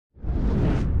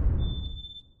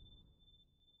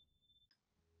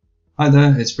Hi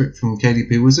there, it's Rick from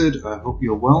KDP Wizard. I hope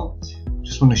you're well.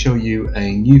 Just want to show you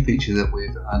a new feature that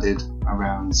we've added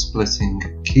around splitting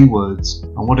keywords,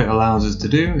 and what it allows us to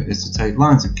do is to take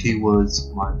lines of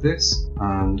keywords like this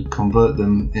and convert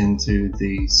them into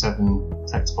the 7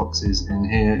 text boxes in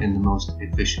here in the most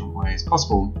efficient ways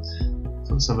possible.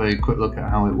 So let's have a quick look at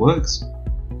how it works.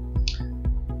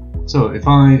 So if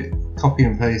I copy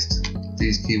and paste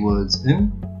these keywords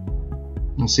in,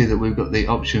 you'll see that we've got the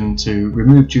option to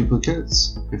remove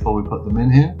duplicates before we put them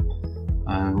in here,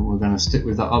 and we're going to stick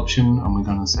with that option and we're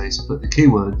going to say split the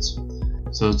keywords.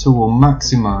 So the tool will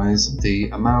maximize the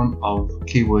amount of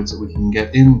keywords that we can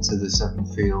get into the 7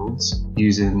 fields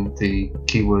using the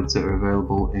keywords that are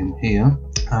available in here,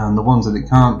 and the ones that it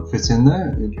can't fit in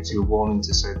there, it gives you a warning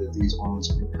to say that these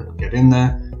ones we couldn't get in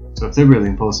there. So if they're really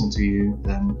important to you,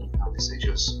 then you can obviously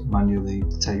just manually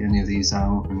take any of these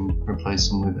out and replace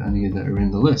them with any that are in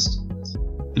the list.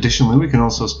 Additionally, we can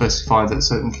also specify that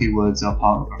certain keywords are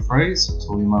part of a phrase.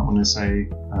 So we might want to say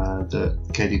that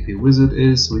KDP Wizard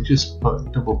is, so we just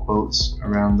put double quotes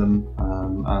around them,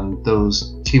 and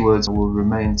those keywords will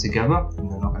remain together and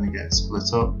they're not going to get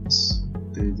split up. Let's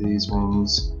do these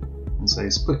ones and say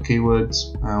split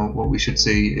keywords. What we should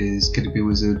see is KDP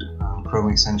Wizard and Chrome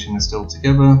extension are still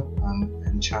together, and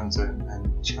Enchanter and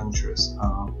Enchantress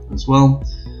are as well.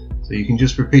 So you can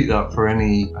just repeat that for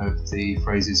any of the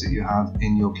phrases that you have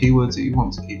in your keywords that you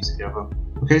want to keep together.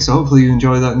 Okay, so hopefully you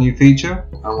enjoy that new feature,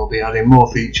 and we'll be adding more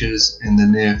features in the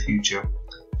near future.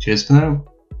 Cheers for now.